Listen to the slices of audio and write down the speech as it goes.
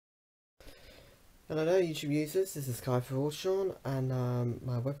Hello there YouTube users, this is Kai for Sean, and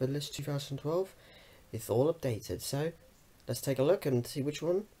my weather list 2012 is all updated, so let's take a look and see which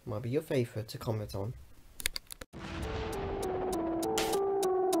one might be your favourite to comment on.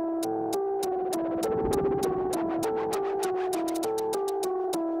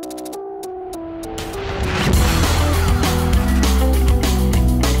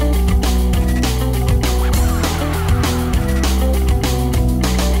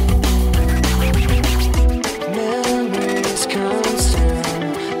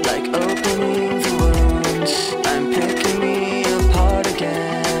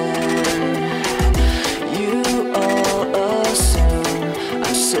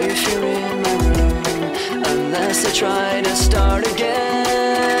 To try to start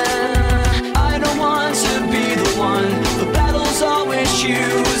again. I don't want to be the one the battles always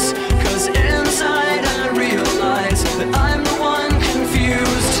choose, 'cause inside I realize that I'm the one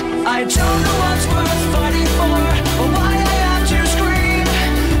confused. I don't know what's worth fighting for, or why I have to scream.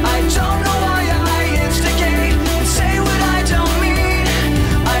 I don't know why I instigate and say what I don't mean.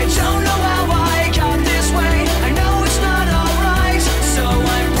 I don't know how I got this way, I know it's not alright, so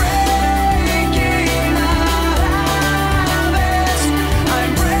I'm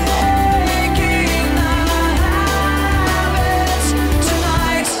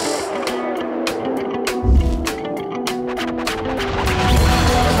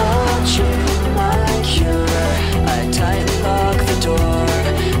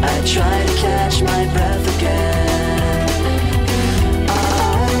try to catch my breath again. I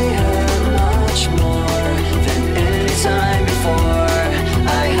hurt much more than any time before.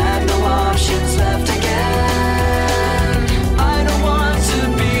 I have no options left again. I don't want to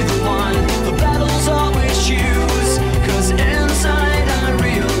be the one the battles always choose, 'cause inside I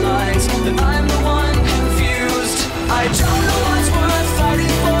realize that I'm the one confused. I don't know what's worth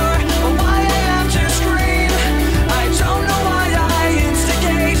fighting for, or why I have to scream. I don't know why I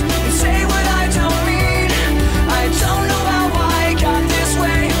instigate and say what I don't mean. I don't know how I got this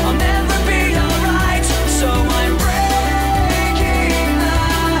way, I'll never be alright, so I'm breaking the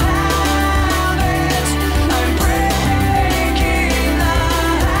habit. I'm breaking the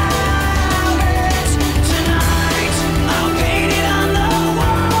habit. Tonight I'll paint it on the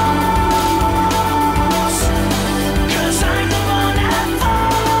walls, 'cause I'm the one at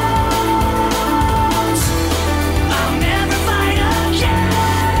fault. I'll never fight again,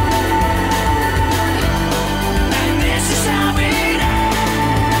 and this is how it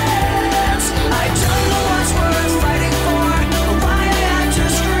ends. I don't know what's worth fighting for, or why I had to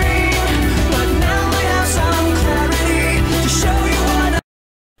scream, but now I have some clarity to show you what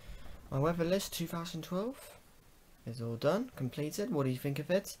My weather list 2012 is all done, completed. What do you think of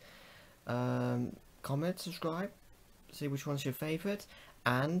it? Comment, subscribe, see which one's your favourite,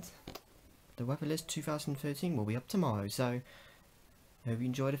 and the weather list 2013 will be up tomorrow, so hope you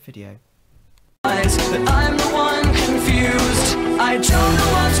enjoyed the video. that